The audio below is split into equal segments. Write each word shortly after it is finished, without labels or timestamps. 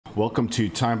Welcome to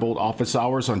TimeBolt Office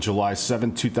Hours on July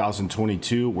 7,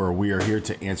 2022, where we are here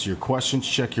to answer your questions,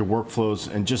 check your workflows,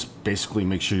 and just basically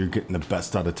make sure you're getting the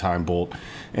best out of TimeBolt.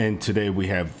 And today we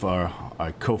have our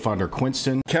co-founder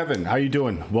Quinston. Kevin, how you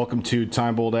doing? Welcome to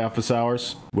TimeBolt Office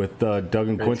Hours with Doug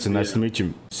and Quinston. Nice to meet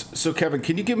you. So Kevin,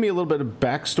 can you give me a little bit of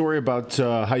backstory about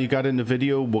how you got into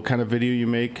video, what kind of video you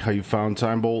make, how you found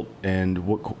TimeBolt, and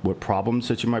what problems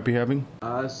that you might be having?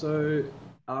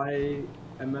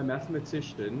 I'm a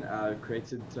mathematician.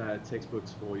 Created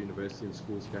textbooks for university and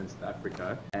schools here in South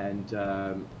Africa, and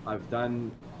I've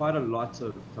done quite a lot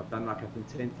of. I've done like I think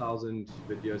 10,000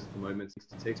 videos at the moment thanks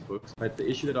to textbooks. But the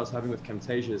issue that I was having with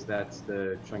Camtasia is that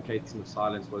the truncating of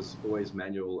silence was always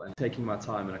manual and taking my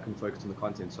time, and I couldn't focus on the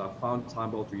content. So I found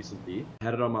TimeBolt recently. I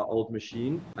had it on my old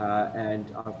machine,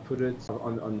 and I've put it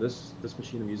on this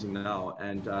machine I'm using now,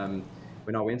 and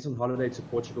when I went on holiday to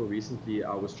Portugal recently,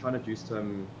 I was trying to do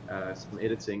some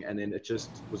editing, and then it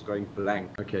just was going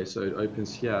blank. Okay, so it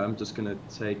opens here. I'm just gonna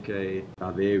take there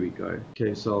we go.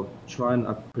 Okay, so I'll try and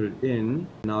put it in.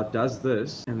 Now it does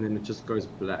this, and then it just goes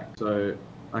black. So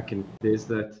there's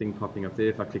that thing popping up there.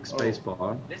 If I click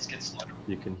spacebar, let's get started.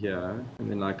 You can hear, and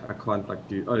then like I can't like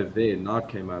do. Oh, there now it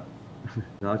came up.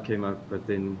 Now it came up, but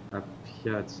then up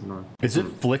here it's not. Is it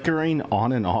flickering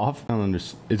on and off? I don't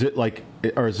understand. Is it like,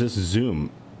 or is this Zoom?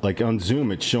 Like on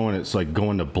Zoom, it's showing it's like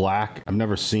going to black. I've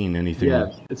never seen anything.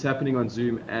 Yeah, it's happening on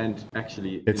Zoom, and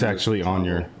actually it's actually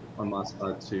on my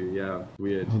side too. Yeah,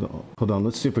 weird. Hold on.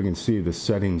 Let's see if we can see the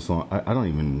settings. I don't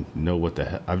even know what the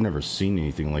heck. I've never seen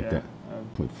anything like that.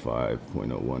 0.5,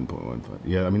 0.01, 0.15.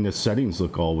 Yeah, I mean the settings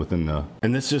look all within the.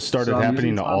 And this just started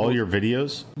happening to all your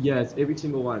videos? Yeah, it's every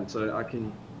single one. So let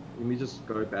me just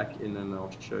go back in and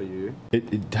I'll show you.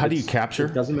 How do you capture?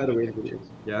 It doesn't matter where the video is.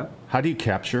 Yeah. How do you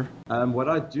capture? What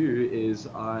I do is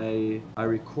I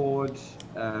record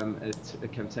a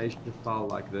Camtasia file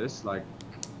like this, like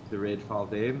the red file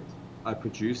there. I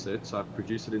produce it, so I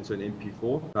produce it into an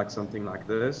MP4, like something like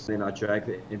this. Then I drag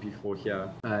the MP4 here,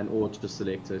 or just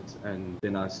select it, and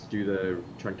then I do the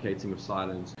truncating of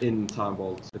silence in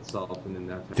TimeBolt itself, and then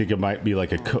that. I think it might be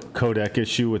like a codec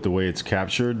issue with the way it's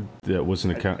captured. That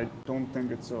wasn't I don't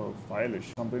think it's a file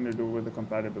issue. Something to do with the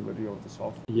compatibility of the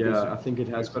software. Yeah, I think it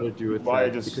has got to do with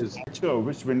that. Because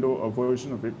which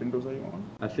version of Windows are you on?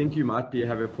 I think you might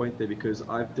have a point there, because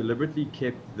I've deliberately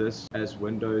kept this as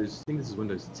Windows. I think this is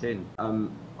Windows 10.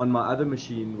 On my other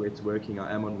machine where it's working,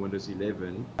 I am on Windows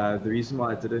 11. The reason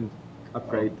why I didn't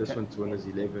upgrade this one to Windows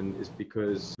 11 is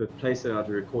because the place that I had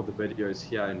to record the videos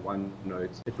here in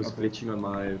OneNote, it was glitching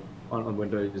on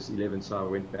Windows 11, so I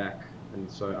went back,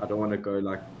 and so I don't want to go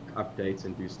like update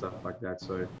and do stuff like that.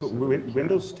 So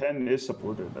Windows 10 is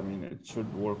supported. I mean, it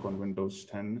should work on Windows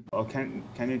 10. Can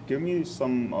you give me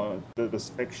some the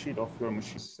spec sheet of your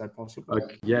machine? Is that possible?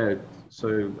 Okay, yeah,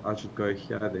 so I should go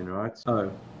here then, right?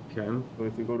 Oh, okay. So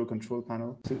if you go to control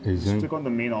panel, just click on the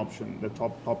main option, the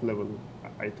top level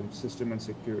item, system and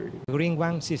security. Green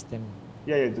one system.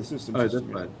 Yeah, the system. Oh, that's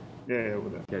fine. Yeah, over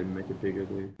there. Okay, make it bigger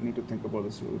there. I need to think about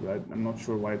this a little bit. I'm not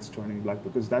sure why it's turning black,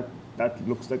 because that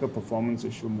looks like a performance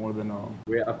issue more than a.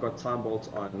 Where I've got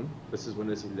TimeBolt on, this is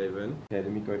Windows 11. Okay,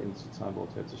 let me go into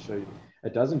TimeBolt here to show you.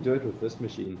 It doesn't do it with this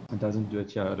machine. It doesn't do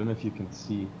it here. I don't know if you can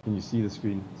see. Can you see the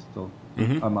screen still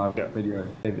on my video?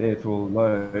 It will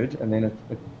load, and then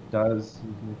it does.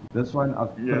 This one,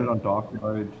 I've put it on dark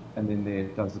mode, and then there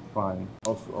it does it fine.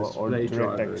 Or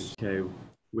DirectX. Okay.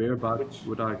 Whereabouts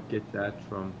would I get that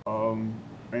from?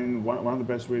 And one of the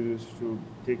best ways is to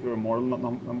take your model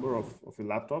number of your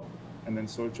laptop and then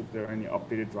search if there are any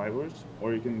updated drivers,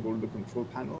 or you can go to the control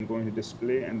panel and go into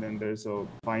display, and then there's a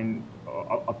find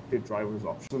update drivers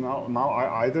option. So now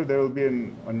either there will be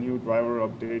a new driver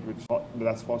update, which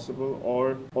that's possible,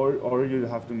 or you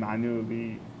have to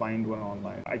manually find one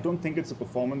online. I don't think it's a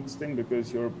performance thing,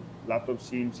 because your laptop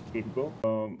seems capable.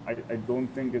 I don't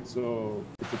think it's a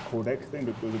codec thing,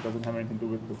 because it doesn't have anything to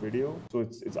do with the video. So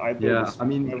it's either. Yeah, I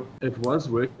mean, it was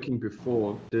working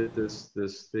before. Did this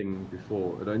thing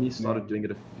before. It only started doing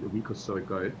it a week or so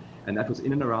ago, and that was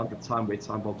in and around the time where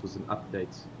TimeBolt was an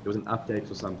update. There was an update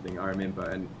or something, I remember,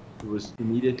 and it was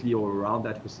immediately or around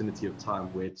that vicinity of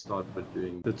time where it started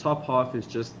doing. The top half is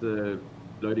just the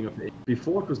loading of it.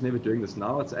 Before it was never doing this.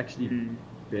 Now it's actually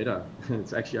better.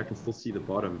 It's actually, I can still see the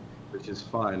bottom, which is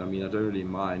fine. I mean, I don't really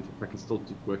mind. If I can still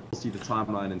see the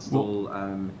timeline and still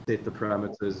set the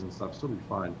parameters and stuff, still be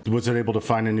fine. Was it able to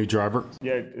find a new driver?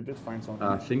 Yeah, it did find something.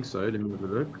 I think so. Let me have a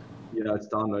look. Yeah, it's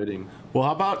downloading. Well,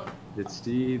 how about... Let's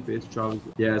see, best drivers.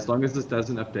 Yeah, as long as this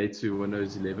doesn't update to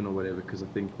Windows 11 or whatever, because I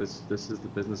think this is the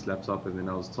business laptop, and then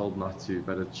I was told not to,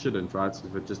 but it shouldn't, right? So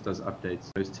if it just does updates.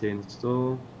 Windows 10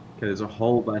 still. Okay, there's a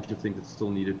whole bunch of things that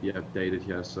still need to be updated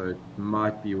here, so it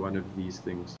might be one of these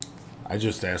things. I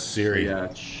just asked Siri. So yeah,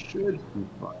 it should be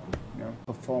fine. Yeah,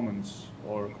 performance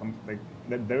or like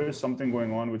that there is something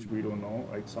going on which we don't know,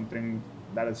 like something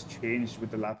that has changed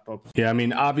with the laptops. Yeah, I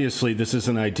mean, obviously this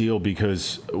isn't ideal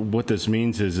because what this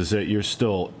means is that you're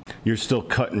still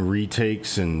cutting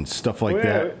retakes and stuff like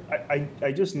that.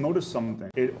 I just noticed something.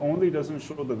 It only doesn't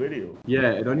show the video.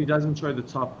 Yeah, it only doesn't show the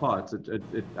top parts.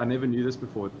 I never knew this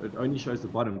before. It only shows the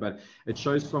bottom, but it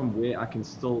shows from where I can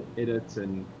still edit,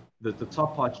 and the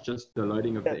top part's just the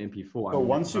loading of the MP4. So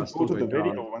once you go to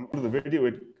the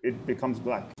video, it becomes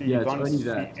black. So yeah, you can't see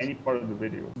that. any part of the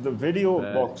video. The video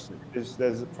box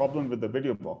there's a problem with the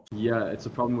video box. Yeah, it's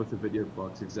a problem with the video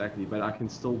box, exactly. But I can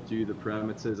still do the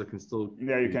parameters. I can still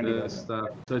you can do that stuff.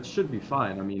 So it should be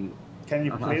fine. I mean, can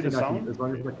you play the sound? As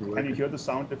long as I can you hear the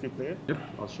sound if you play it? Yep,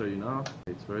 I'll show you now.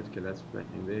 It's right. Okay, that's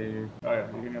playing there. Oh yeah,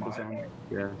 you can hear the sound.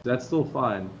 Yeah, that's still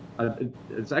fine.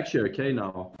 It's actually okay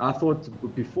now. I thought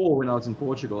before when I was in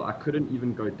Portugal, I couldn't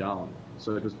even go down.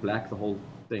 So it was black the whole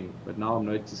thing. But now I'm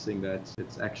noticing that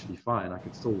it's actually fine. I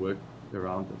can still work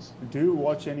around this. Do you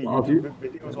watch any YouTube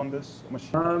videos on this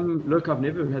machine? Look, I've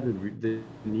never had the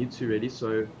need to really.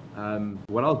 So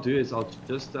what I'll do is I'll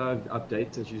just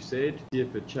update, as you said, see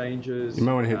if it changes. You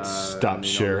might want to hit stop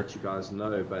share. I'll let you guys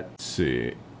know, but let's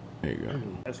see. There you go.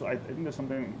 Yeah, so I think there's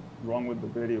something wrong with the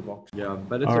video box. Yeah,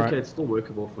 but it's okay. Right. It's still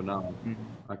workable for now.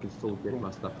 I can still get my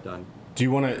stuff done. Do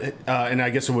you want to? And I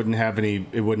guess it wouldn't have any.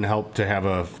 It wouldn't help to have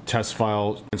a test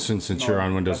file, for instance, since you're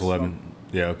on Windows 11.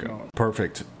 Yeah. Okay. No.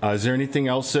 Perfect. Is there anything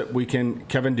else that we can?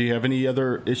 Kevin, do you have any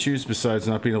other issues besides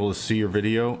not being able to see your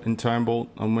video in TimeBolt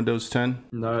on Windows 10?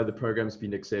 No, the program's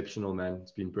been exceptional, man.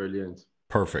 It's been brilliant.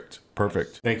 Perfect.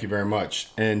 Perfect. Thank you very much.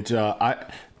 And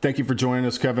thank you for joining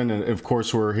us, Kevin. And of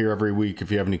course, we're here every week.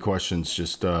 If you have any questions,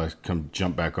 just come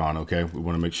jump back on. Okay. We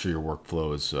want to make sure your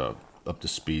workflow is up to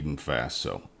speed and fast.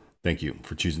 So thank you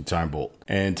for choosing TimeBolt.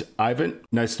 And Ivan,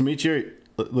 nice to meet you.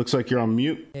 Looks like you're on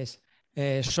mute. Yes.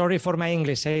 Sorry for my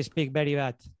English. I speak very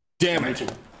bad. Damn it.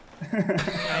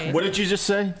 What did you just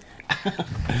say?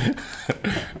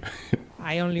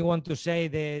 I only want to say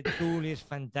the tool is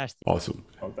fantastic. Awesome.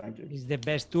 Oh, thank you. It's the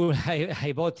best tool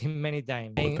I bought in many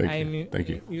times. Oh, thank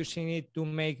you. Using it to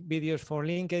make videos for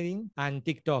LinkedIn and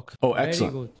TikTok. Oh,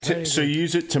 excellent. So you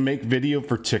use it to make video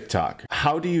for TikTok.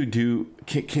 How do you do?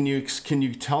 Can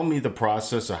you tell me the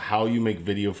process of how you make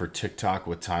video for TikTok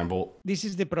with TimeBolt? This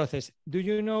is the process. Do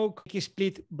you know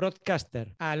Split Broadcaster?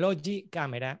 A Logi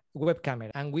camera, web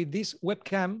camera. And with this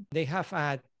webcam, they have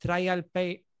a trial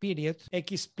period,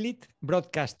 XSplit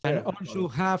broadcast, and also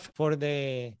have for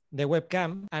the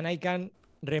webcam, and I can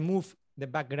remove the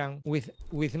background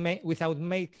without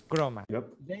make chroma. Yep.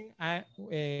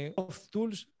 Then both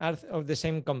tools are of the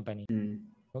same company.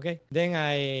 Okay. Then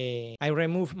I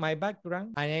remove my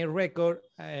background and I record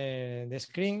the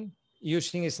screen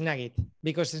using Snagit,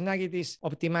 because Snagit is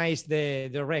optimized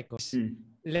the records.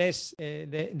 Less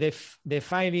the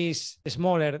file is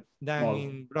smaller than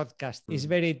in broadcast. It's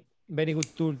very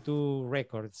good tool to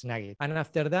record Snagit. And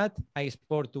after that, I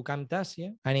export to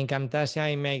Camtasia. And in Camtasia,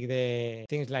 I make the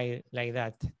things like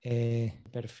that.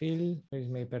 Perfil, where is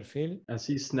my perfil? I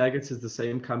see Snagit is the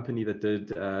same company that did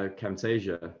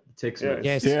Camtasia.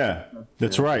 Yes. Yeah,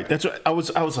 that's right. That's what I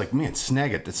was like, man,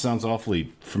 Snagit. That sounds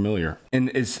awfully familiar. And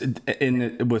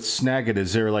with Snagit,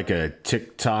 is there like a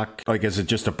TikTok? Like, is it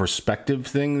just a perspective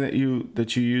thing that you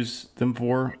use them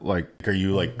for? Like, are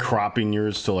you like cropping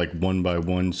yours to like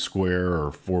 1x1 square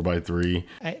or 4x3?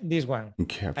 This one.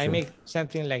 I make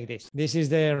something like this. This is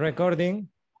the recording.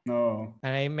 No.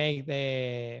 And I make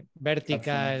the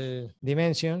vertical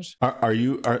dimensions. Are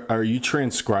you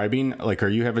transcribing? Like, are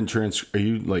you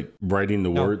like writing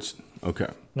the words? Okay.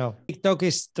 No. TikTok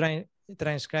is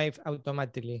transcribed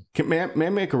automatically. May I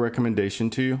make a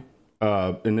recommendation to you?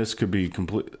 And this could be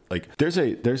complete. Like, there's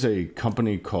a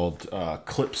company called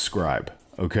ClipScribe.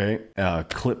 Okay,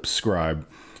 ClipScribe,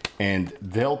 and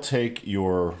they'll take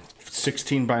your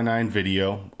 16:9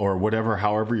 video or whatever,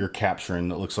 however you're capturing,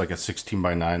 that looks like a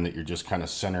 16:9 that you're just kind of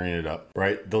centering it up,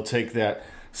 right? They'll take that,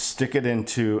 stick it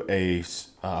into a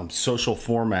social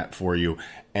format for you,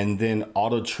 and then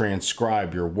auto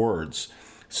transcribe your words.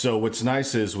 So what's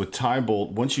nice is with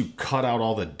TimeBolt, once you cut out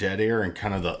all the dead air and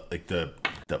kind of the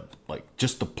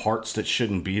just the parts that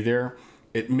shouldn't be there,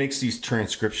 it makes these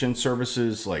transcription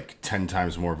services like 10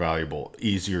 times more valuable,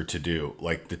 easier to do.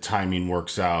 Like the timing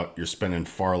works out. You're spending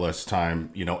far less time,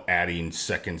 you know, adding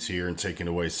seconds here and taking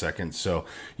away seconds. So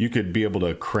you could be able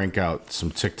to crank out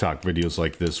some TikTok videos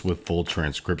like this with full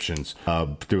transcriptions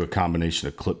through a combination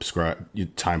of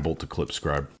TimeBolt to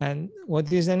ClipScribe. And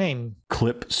what is the name?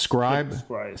 ClipScribe.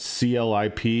 ClipScribe.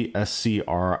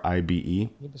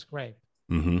 ClipScribe.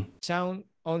 Mm-hmm. Sound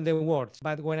all the words,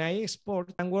 but when I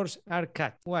export, some words are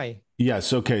cut. Why?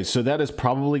 Yes. Okay. So that is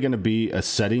probably going to be a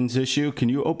settings issue. Can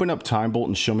you open up TimeBolt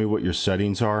and show me what your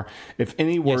settings are? If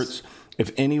any words,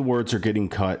 if any words are getting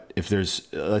cut, if there's,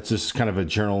 that's just kind of a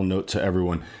general note to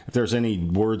everyone. If there's any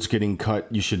words getting cut,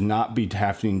 you should not be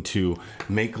having to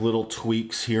make little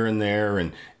tweaks here and there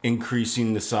and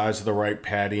increasing the size of the right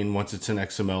padding once it's in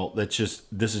XML.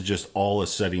 This is just all a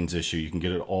settings issue. You can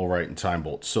get it all right in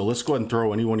TimeBolt. So let's go ahead and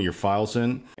throw any one of your files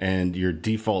in, and your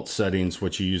default settings,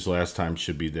 what you used last time,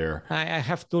 should be there. I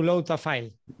have to load a file.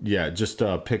 Yeah, just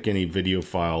pick any video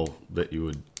file that you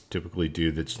would typically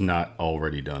do that's not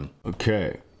already done.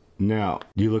 Okay, now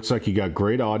you looks like you got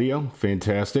great audio.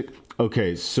 Fantastic.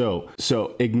 Okay, so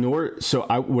ignore. So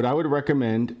what I would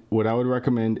recommend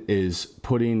is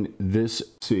putting this.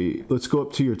 See, let's go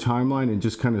up to your timeline and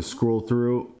just kind of scroll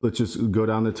through. Let's just go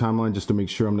down the timeline just to make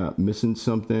sure I'm not missing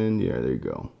something. Yeah, there you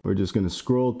go. We're just going to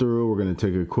scroll through. We're going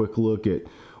to take a quick look at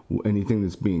anything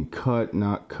that's being cut,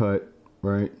 not cut.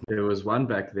 Right. There was one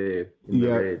back there in the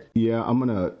red. Yeah, I'm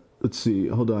gonna. Let's see.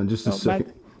 Hold on, just a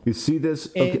second. You see this?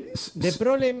 Okay. The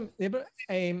problem,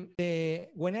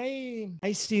 when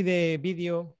I see the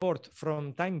video port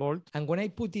from TimeBolt and when I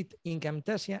put it in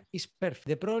Camtasia, it's perfect.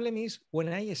 The problem is when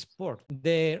I export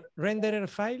the renderer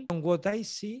file on what I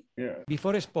see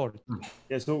before export.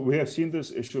 Yeah, so we have seen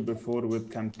this issue before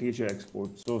with Camtasia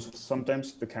export. So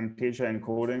sometimes the Camtasia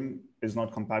encoding is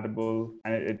not compatible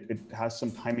and it has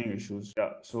some timing issues.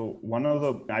 Yeah, so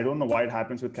I don't know why it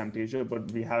happens with Camtasia,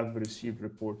 but we have received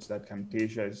reports that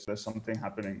Camtasia there's something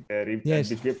happening there. Yes.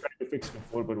 Which we've tried to fix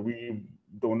before, but we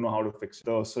don't know how to fix it.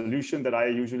 The solution that I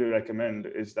usually recommend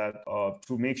is that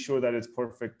to make sure that it's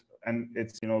perfect and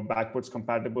it's backwards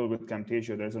compatible with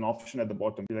Camtasia, there's an option at the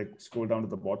bottom. You scroll down to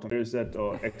the bottom. There's that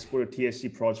export a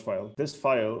TSC proj file. This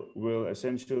file will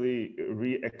essentially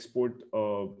re-export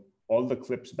all the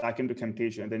clips back into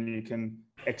Camtasia, and then you can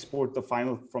export the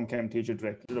final from Camtasia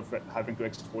directly instead of having to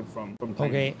export from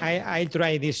Okay, I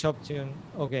try this option.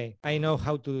 Okay, I know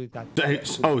how to do that.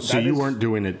 So you weren't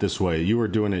doing it this way. You were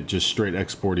doing it just straight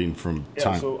exporting from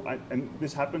time. So and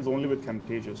this happens only with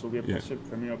Camtasia. So we have tested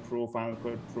Premiere Pro, Final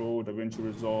Cut Pro, DaVinci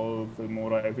Resolve,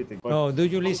 Filmora, everything. But do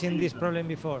you listen this problem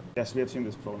before? Yes, we have seen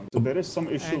this problem. So there is some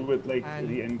issue with the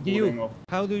encoding of.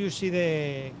 How do you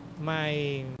see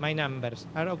my numbers?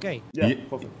 Are okay? Yeah,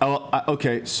 perfect.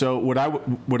 Okay, so what I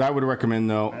would recommend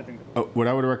though,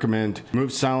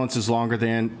 remove silence is longer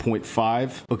than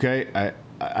 0.5. Okay,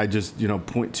 I just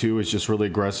 0.2 is just really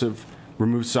aggressive.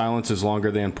 Remove silence is longer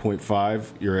than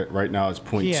 0.5. You're at right now it's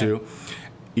 0.2.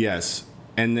 Yes,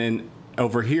 and then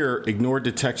over here, ignore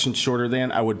detection shorter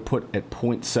than. I would put at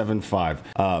 0.75.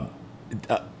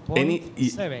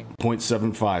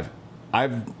 0.75.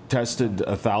 I've tested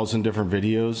 1,000 different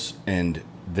videos, and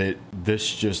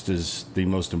this just is the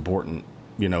most important.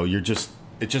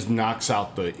 It just knocks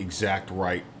out the exact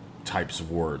right types of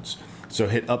words. So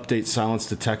hit update silence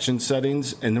detection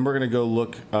settings, and then we're gonna go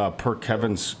look per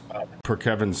Kevin's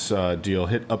deal.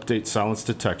 Hit update silence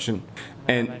detection,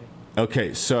 and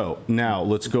okay. So now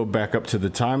let's go back up to the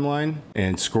timeline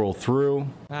and scroll through.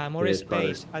 More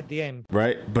space at the end.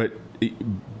 Right, but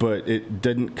it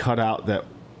didn't cut out that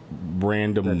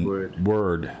random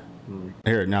word.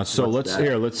 Here now, so let's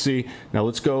see. Now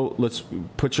let's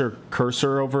put your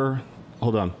cursor over.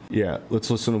 Hold on. Yeah,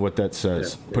 let's listen to what that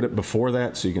says. Put it before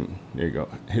that so you can. There you go.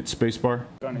 Hit spacebar.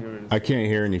 I can't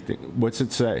hear anything. What's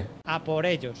it say? A por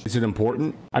ellos. Is it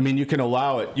important? I mean, you can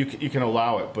allow it. You can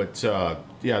allow it, but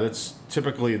that's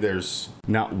typically there's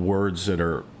not words that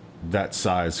are that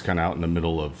size kind of out in the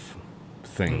middle of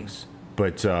things.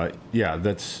 But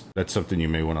that's something you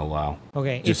may want to allow.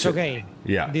 Okay, it's okay.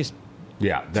 Yeah.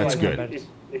 That's good.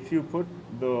 If you put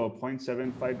the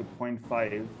 0.75 to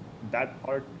 0.5, that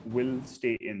part will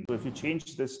stay in. So if you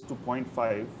change this to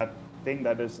 0.5, that thing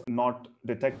that is not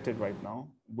detected right now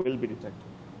will be detected.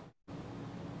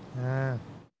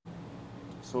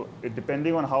 So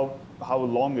depending on how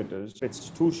long it is, if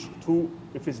it's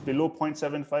if it's below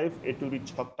 0.75, it will be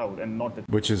chucked out and not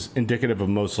detected. Which is indicative of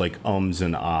most like ums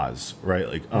and ahs, right?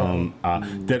 Like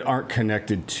that aren't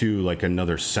connected to like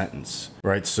another sentence,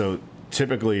 right? So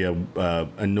typically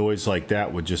a noise like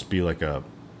that would just be like a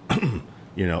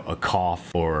you know, a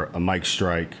cough or a mic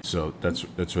strike. So that's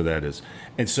where that is.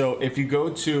 And so if you go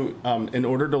to, in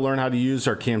order to learn how to use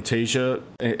our Camtasia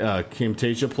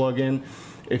plugin,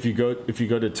 if you go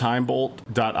to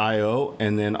TimeBolt.io,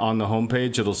 and then on the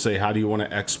homepage it'll say how do you want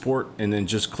to export, and then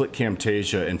just click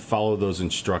Camtasia and follow those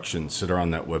instructions that are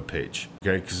on that web page.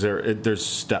 Okay, because there's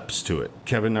steps to it.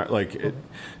 Kevin,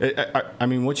 I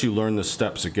mean, once you learn the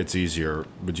steps, it gets easier.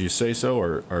 Would you say so,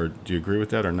 or do you agree with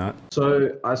that or not?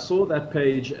 So I saw that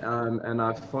page, and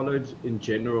I followed in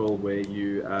general where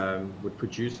you would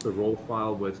produce the raw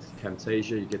file with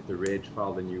Camtasia. You get the red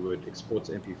file, then you would export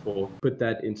to MP4, put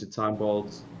that into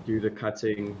TimeBolt, do the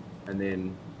cutting, and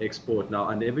then export. Now,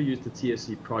 I never used the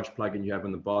TSC Proj plugin you have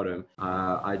on the bottom.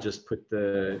 I just put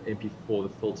the MP4,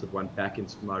 the filtered one, back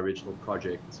into my original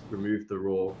project, removed the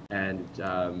raw, and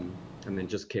then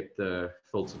just kept the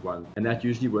filtered one. And that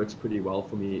usually works pretty well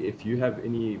for me. If you have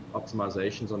any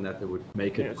optimizations on that would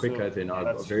make it quicker, then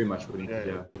I'm very much willing to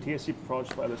hear. TSC Proj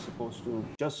file is supposed to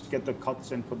just get the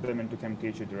cuts and put them into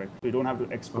Camtasia direct. So you don't have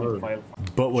to export the file.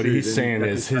 But what he's saying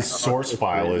is his source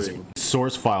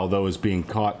file though is being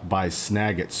caught by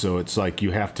Snagit. So it's like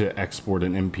you have to export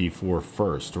an MP4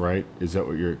 first, right? Is that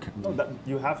what you're... No,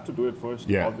 you have to do it first.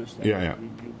 Yeah. Obviously. Yeah. You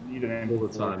need an MP4. All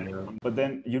the time, yeah. But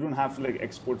then you don't have to like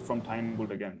export from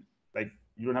TimeBolt again. Like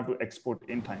you don't have to export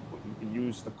in TimeBolt. You can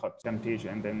use the cut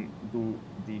Camtasia and then do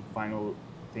the final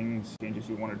changes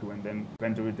you want to do, and then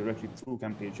render it directly through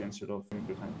Camtasia instead of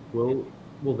the time.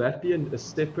 Will that be a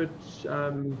separate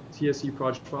TSC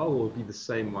Proj file, or will it be the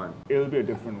same one? It'll be a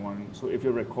different one. So if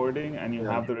you're recording and you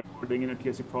have the recording in a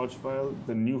TSC Proj file,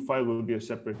 the new file will be a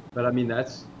separate. But I mean,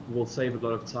 that will save a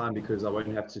lot of time because I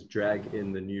won't have to drag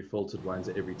in the new filtered ones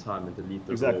every time and delete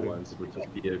the raw ones. It would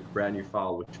just be a brand new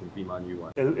file, which would be my new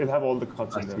one. It'll have all the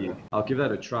cuts in there. I'll give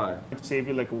that a try. It'll save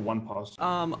you like one pass.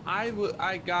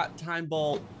 I got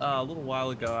TimeBolt a little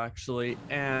while ago actually,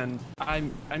 and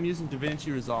I'm using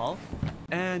DaVinci Resolve.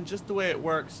 And just the way it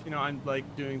works, you know, I'm like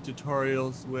doing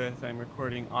tutorials I'm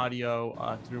recording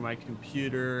audio through my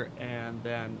computer, and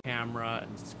then camera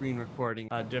and screen recording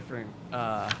different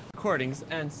recordings.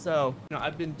 And so, you know,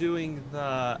 I've been doing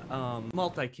the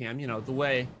multicam, you know, the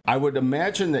way. I would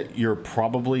imagine that you're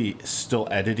probably still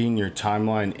editing your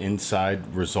timeline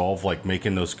inside Resolve, like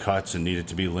making those cuts and need it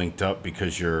to be linked up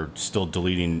because you're still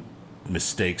deleting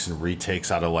mistakes and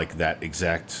retakes out of like that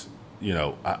exact, you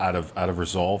know, out of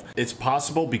Resolve. It's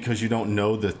possible because you don't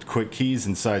know the quick keys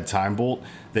inside TimeBolt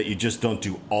that you just don't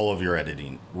do all of your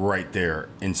editing right there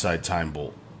inside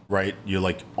TimeBolt, right? You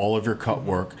like all of your cut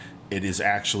work. It is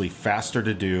actually faster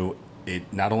to do.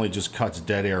 It not only just cuts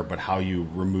dead air, but how you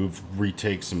remove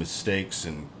retakes and mistakes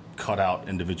and cut out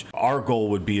individual. Our goal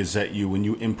would be is that when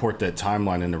you import that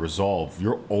timeline into Resolve,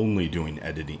 you're only doing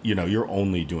editing, you know, you're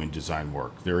only doing design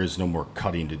work. There is no more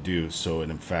cutting to do, so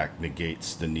it in fact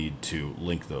negates the need to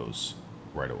link those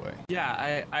right away.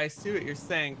 Yeah, I see what you're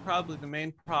saying. Probably the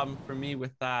main problem for me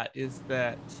with that is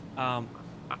that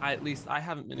at least I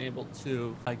haven't been able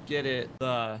to get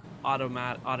the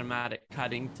automatic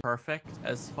cutting perfect,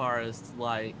 as far as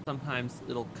like sometimes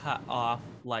it'll cut off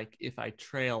like if I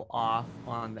trail off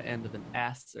on the end of an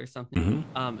S or something.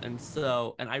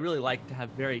 And I really like to have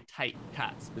very tight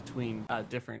cuts between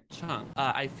different chunks.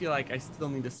 I feel like I still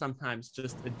need to sometimes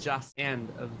just adjust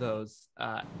end of those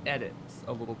edits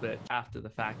a little bit after the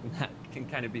fact, and that can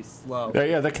kind of be slow.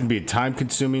 Yeah, that can be time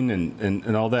consuming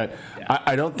and all that. Yeah.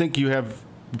 I don't think you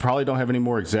probably don't have any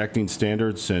more exacting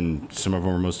standards, and some of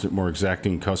them are more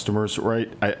exacting customers,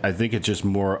 right? I think it's just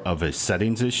more of a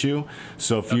settings issue.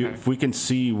 So if we can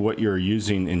see what you're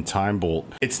using in TimeBolt,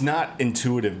 it's not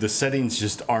intuitive. The settings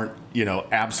just aren't, you know,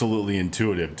 absolutely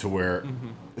intuitive to where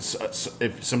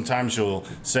if sometimes you'll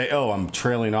say, oh, I'm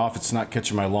trailing off, it's not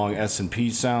catching my long S and P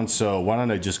sound, so why don't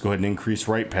I just go ahead and increase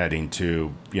right padding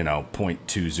to, you know,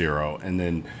 0.20, and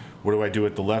then what do I do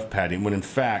with the left padding, when in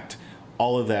fact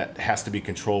all of that has to be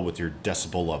controlled with your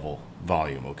decibel level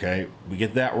volume, okay? We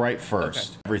get that right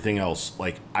first. Everything else,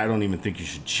 like, I don't even think you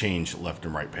should change left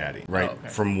and right padding, right?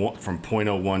 From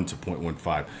 0.01 to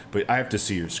 0.15. But I have to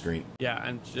see your screen.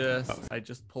 Yeah, I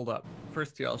just pulled up.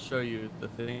 First here, I'll show you the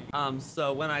thing.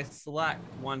 So when I select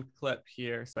one clip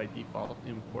here, so by default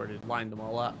imported, lined them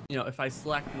all up. You know, if I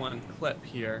select one clip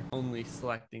here, only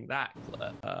selecting that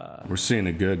clip. We're seeing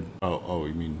a good,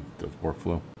 you mean the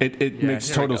workflow? It makes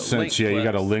total sense. Yeah, you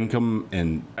got to link them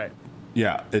and...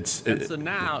 Yeah, so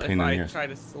now if I try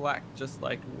to select just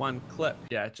like one clip,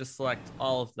 it just selects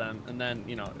all of them, and then,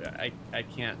 you know, I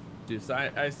can't do so. I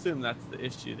assume that's the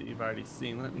issue that you've already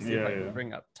seen. Let me see if I can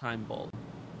bring up TimeBolt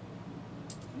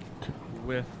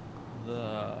with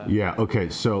the... Yeah, okay,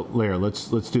 so Lair, let's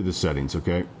do the settings,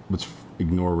 okay? Let's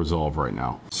ignore resolve right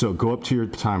now. So go up to your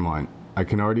timeline. I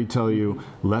can already tell you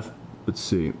left, let's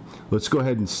see. Let's go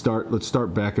ahead and let's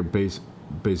start back at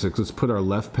basics. Let's put our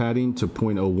left padding to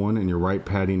 0.01 and your right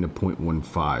padding to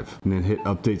 0.15. And then hit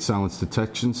update silence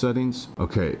detection settings.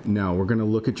 Okay, now we're gonna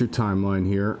look at your timeline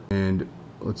here and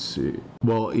let's see.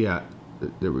 Well, yeah,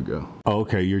 there we go. Oh,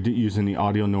 okay, you're using the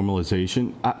audio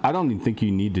normalization. I don't even think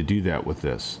you need to do that with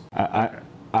this.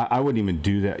 I wouldn't even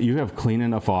do that. You have clean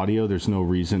enough audio. There's no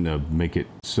reason to make it.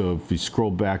 So if you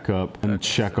scroll back up and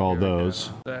check all those,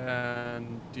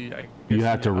 then you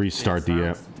have to restart the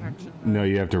app. No,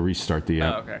 you have to restart the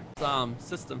app. Oh, okay. Some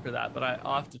system for that, but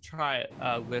I'll have to try it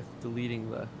with deleting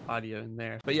the audio in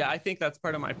there. But yeah, I think that's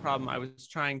part of my problem. I was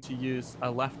trying to use a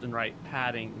left and right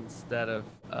padding instead of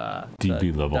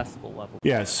dB level. Decibel level.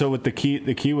 Yeah. So with the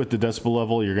key with the decibel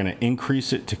level, you're going to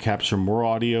increase it to capture more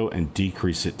audio and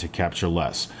decrease it to capture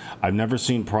less. I've never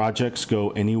seen projects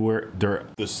go anywhere.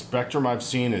 The spectrum I've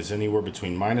seen is anywhere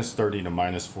between -30 to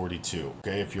 -42.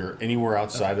 Okay, if you're anywhere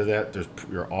outside of that,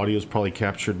 your audio is probably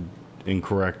captured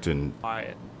incorrect and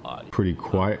quiet audio. Pretty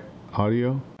quiet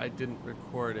audio. I didn't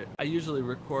record it. I usually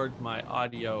record my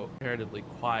audio comparatively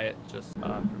quiet, just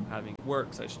from having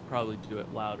works. I should probably do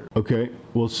it louder. Okay.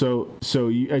 Well, so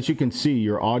you, as you can see,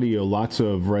 your audio, lots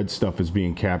of red stuff is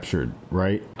being captured,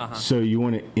 right? So you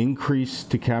want to increase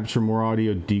to capture more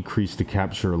audio, decrease to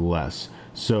capture less.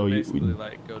 So basically,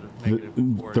 like go to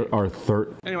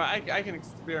 -40. Anyway, I can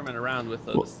experiment around with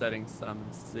those settings some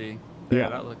and see. Yeah,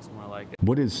 that looks more like it.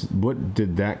 What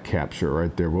did that capture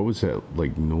right there? What was that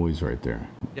like noise right there?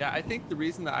 Yeah, I think the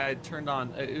reason that I had turned on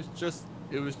it was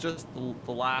just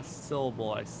the last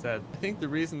syllable I said. I think the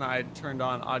reason that I had turned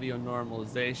on audio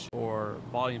normalization or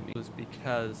volume was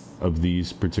because of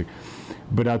these particular.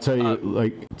 But I'll tell you,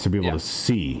 like, to be able to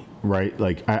see, right?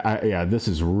 Like, yeah, this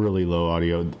is really low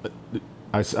audio.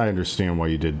 I understand why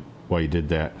you did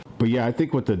that. But yeah, I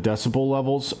think with the decibel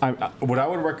levels, what I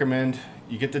would recommend,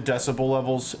 you get the decibel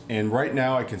levels, and right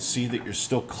now I can see that you're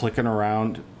still clicking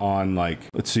around on, like,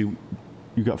 let's see,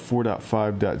 you got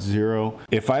 4.5.0.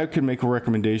 If I could make a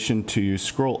recommendation to you,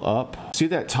 scroll up, see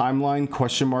that timeline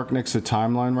question mark next to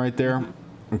timeline right there?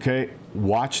 Okay,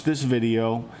 watch this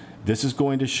video. This is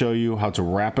going to show you how to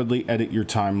rapidly edit your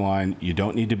timeline. You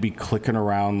don't need to be clicking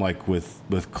around like with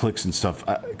clicks and stuff,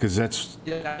 because that's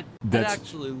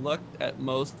actually looked at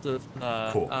most of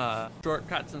the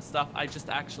shortcuts and stuff. I just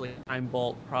actually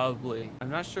TimeBolt probably. I'm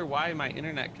not sure why my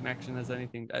internet connection has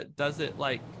anything. Does it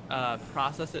like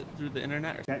process it through the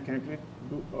internet? Can you click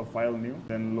a file new,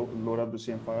 then load up the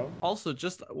same file? Also,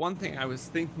 just one thing I was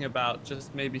thinking about,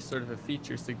 just maybe sort of a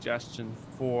feature suggestion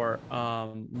for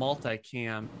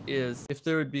multicam, is if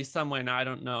there would be some way, now I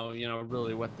don't know,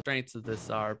 really what the strengths of this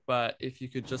are, but if you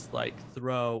could just like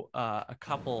throw a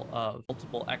couple of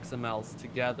multiple XMLs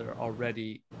together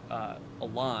already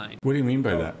aligned. What do you mean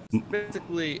by that?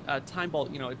 Basically,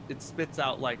 TimeBolt, it spits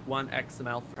out like one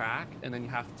XML track, and then you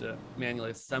have to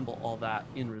manually assemble all that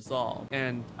in Resolve.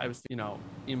 And I was,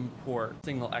 import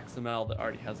single XML that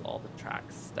already has all the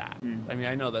tracks stacked. I mean,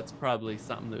 I know that's probably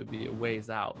something that would be a ways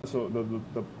out. So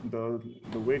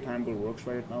the way TimeBolt works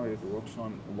right now, it works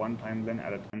on one timeline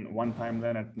at a time. One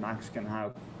timeline at max can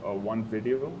have one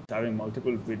video. Having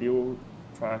multiple video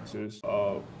tracks is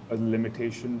a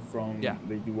limitation from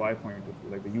the UI point of view.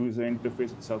 Like the user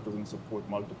interface itself doesn't support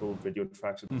multiple video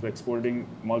tracks. So exporting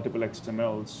multiple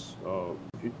XMLs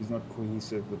is not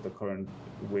cohesive with the current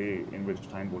way in which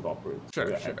TimeBolt operates.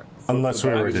 Sure. Unless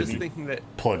I was just thinking that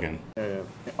plugin.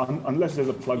 Unless there's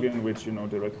a plugin which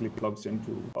directly plugs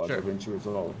into DaVinci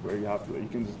Resolve, where you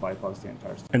can just bypass the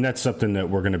entire stuff. And that's something that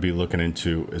we're going to be looking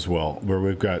into as well, where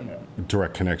we've got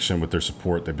direct connection with their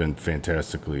support. They've been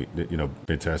fantastic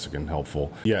and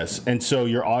helpful. Yes, and so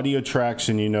your audio tracks,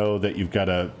 and that you've got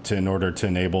to in order to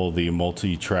enable the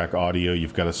multi-track audio,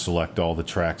 you've got to select all the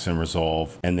tracks in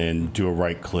Resolve, and then do a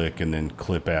right click, and then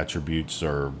clip attributes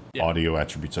or audio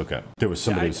attributes. Okay, there was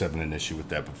somebody who was having an issue with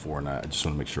that before, and I just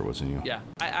want to make sure it wasn't you. Yeah,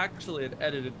 I actually had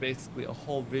edited basically a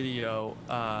whole video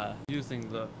using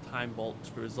the TimeBolt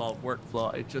to resolve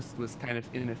workflow. It just was kind of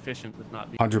inefficient with not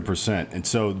being 100%. And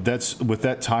so that's with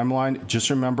that timeline. Just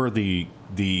remember the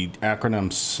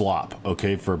acronym SLOP.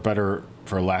 Okay,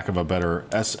 for lack of a better,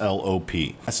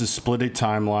 SLOP. That's a splitted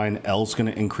timeline. L is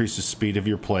going to increase the speed of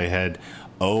your playhead.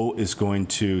 O is going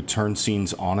to turn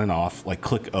scenes on and off, like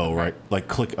click O, right? Like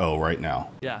click O right now.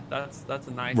 Yeah, that's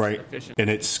a nice efficient. And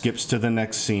it skips to the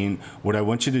next scene. What I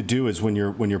want you to do is when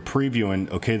you're previewing,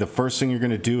 okay, the first thing you're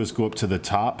going to do is go up to the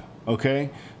top,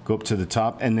 okay? Go up to the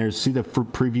top, and see the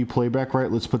preview playback,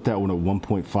 right? Let's put that one at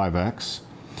 1.5x.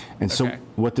 And so Okay.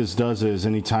 what this does is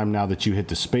anytime now that you hit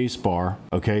the space bar,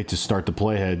 okay, to start the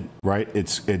playhead, right,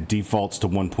 it defaults to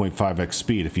 1.5x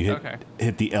speed. If you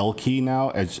hit the L key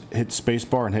now, hit space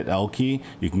bar and hit L key,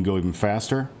 you can go even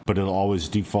faster, but it'll always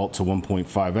default to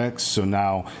 1.5x. So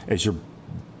now as you're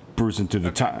cruising through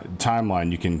the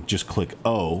timeline, you can just click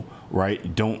O,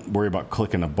 right? Don't worry about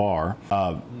clicking a bar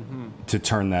to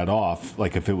turn that off,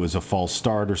 like if it was a false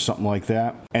start or something like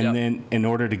that. And then in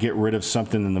order to get rid of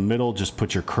something in the middle, just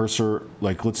put your cursor,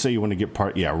 like let's say you want to get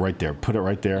right there. Put it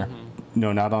right there.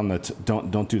 No, not on the,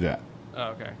 don't do that.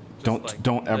 Oh, okay.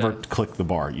 Don't ever click the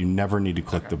bar. You never need to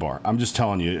click the bar. I'm just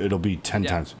telling you, it'll be 10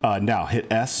 times. Now hit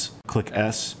S, click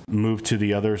S, move to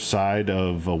the other side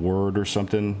of a word or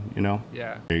something, you know?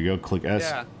 Yeah. There you go, click S.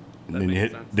 Yeah. And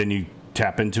then then you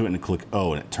tap into it and click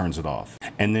O and it turns it off.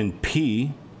 And then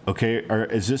P, okay,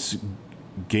 is this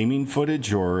gaming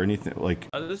footage or anything like?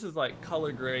 This is like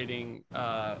color grading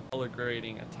a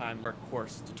time or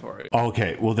course tutorial.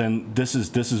 Okay, well then this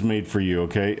is made for you.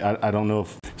 Okay, I don't know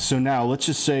if so. Now let's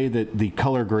just say that the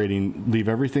color grading, leave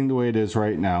everything the way it is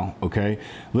right now. Okay,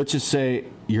 let's just say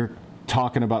you're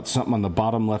talking about something on the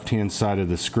bottom left hand side of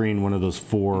the screen, one of those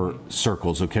four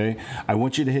circles. Okay, I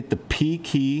want you to hit the P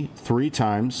key 3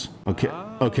 times. Okay,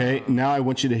 okay, now I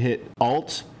want you to hit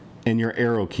Alt and your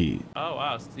arrow key. Oh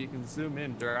wow, so you can zoom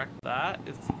in direct. That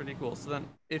is pretty cool. So then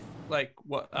if like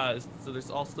what so there's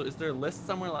also, is there a list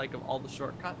somewhere like of all the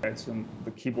shortcuts? It's in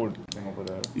the keyboard thing over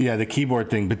there. Yeah, the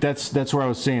keyboard thing, but that's where I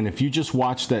was saying, if you just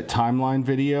watch that timeline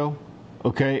video,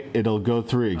 okay, it'll go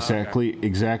through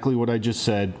exactly what I just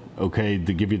said, okay,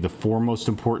 to give you the 4 most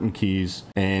important keys,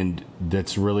 and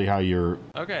that's really how you're...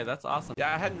 Okay, that's awesome.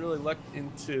 Yeah, I hadn't really looked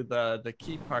into the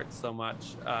key part so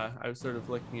much. I was sort of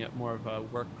looking at more of a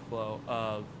workflow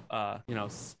of, you know,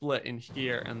 split in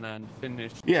here and then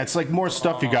finish. Yeah, it's like more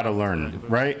stuff you got to learn,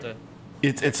 right?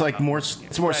 It's like more,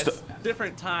 it's more stuff.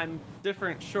 Different time,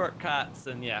 different shortcuts,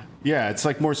 and yeah. Yeah, it's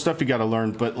like more stuff you got to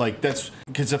learn, but like that's,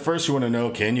 because at first you want to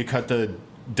know, can you cut the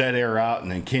dead air out,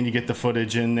 and then can you get the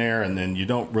footage in there, and then you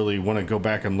don't really want to go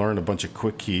back and learn a bunch of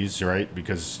quick keys, right?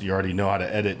 Because you already know how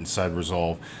to edit inside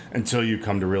Resolve, until you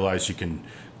come to realize you can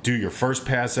do your first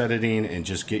pass editing and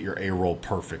just get your A-roll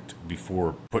perfect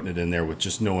before putting it in there with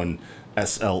just knowing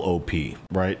SLOP,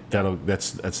 right?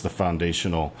 That's the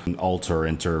foundational Alt or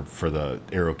Enter for the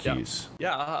arrow keys.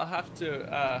 Yeah, I'll have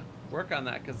to work on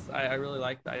that, because I really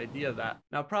like the idea of that.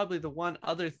 Now, probably the one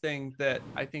other thing that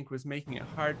I think was making it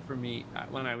hard for me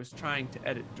when I was trying to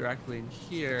edit directly in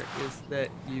here is that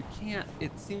you can't,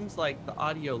 it seems like the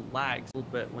audio lags a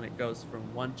little bit when it goes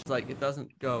from one, like it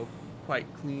doesn't go quite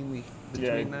cleanly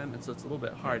between them, and so it's a little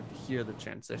bit hard to hear the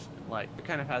transition. Like it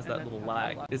kind of has that little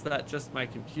lag. Is that just my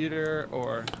computer,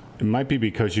 or it might be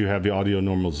because you have the audio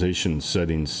normalization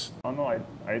settings? Oh no,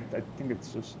 I think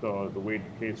it's just the way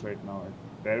it plays right now.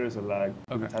 There is a lag.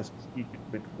 Okay. It has to speak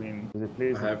between, because it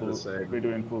plays in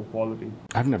video in full quality.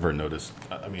 I've never noticed.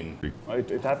 I mean,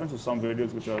 it happens with some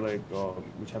videos which are like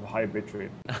which have a high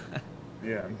bitrate.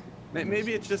 Yeah.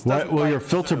 Maybe it just well, doesn't your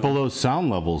filter below sound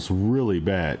level's really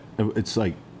bad. It's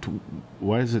like,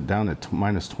 why is it down at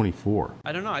minus 24?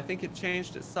 I don't know. I think it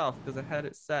changed itself because I had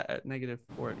it set at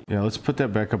 -40. Yeah, let's put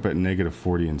that back up at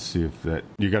 -40 and see if that...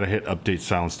 You got to hit update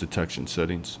silence detection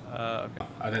settings. Okay.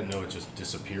 I didn't know it just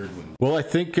disappeared. Well, I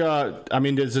think, I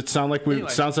mean, does it sound like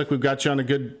sounds like we've got you on a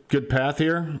good path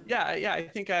here? Yeah, I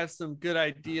think I have some good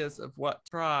ideas of what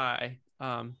to try.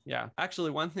 Yeah,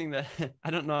 actually one thing that I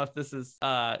don't know if this is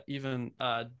even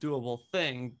a doable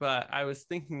thing, but I was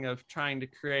thinking of trying to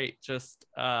create just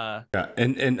yeah,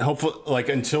 and hopefully, like,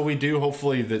 until we do,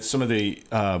 hopefully that some of the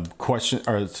question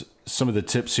or some of the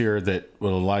tips here that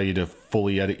will allow you to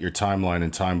fully edit your timeline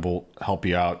in TimeBolt help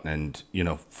you out, and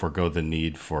forego the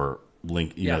need for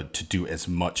you know, to do as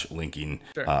much linking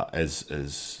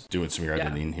as doing some of your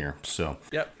editing here. So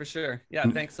yep, for sure. Yeah,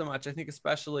 thanks so much. I think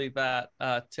especially that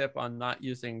tip on not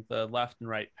using the left and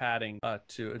right padding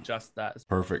to adjust that.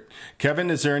 Perfect. Kevin,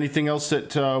 is there anything else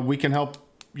that we can help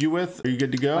you with? Are you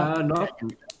good to go?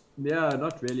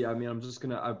 Not really. I mean, I'm just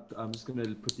gonna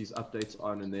put these updates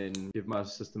on and then give my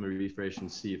system a refresh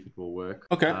and see if it will work.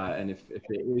 Okay. And if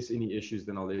there is any issues,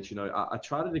 then I'll let you know. I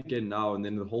tried it again now, and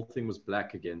then the whole thing was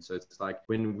black again. So it's like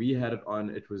when we had it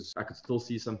on, I could still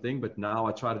see something, but now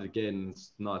I tried it again,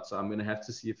 it's not. So I'm gonna have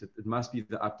to see if it must be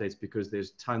the updates, because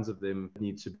there's tons of them that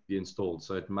need to be installed.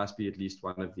 So it must be at least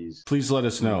one of these. Please let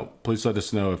us know. Please let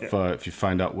us know if you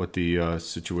find out what the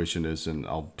situation is, and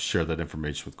I'll share that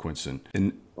information with Quincy.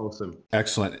 And awesome.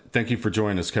 Excellent. Thank you for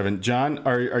joining us, Kevin. John,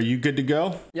 are you good to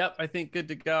go? Yep, I think good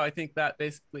to go. I think that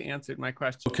basically answered my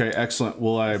question. Okay, excellent.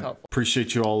 Well, I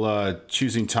appreciate you all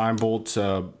choosing TimeBolt.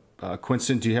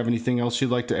 Quinston, do you have anything else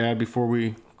you'd like to add before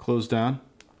we close down?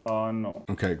 No.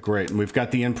 Okay, great. And we've got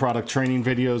the end product training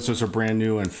videos. Those are brand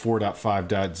new and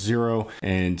 4.5.0.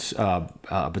 And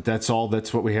but that's all.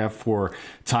 That's what we have for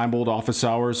TimeBolt office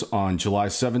hours on July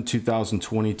 7,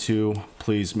 2022.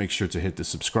 Please make sure to hit the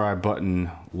subscribe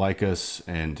button, like us,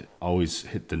 and always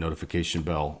hit the notification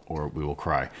bell or we will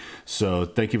cry. So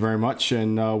thank you very much.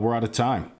 And we're out of time.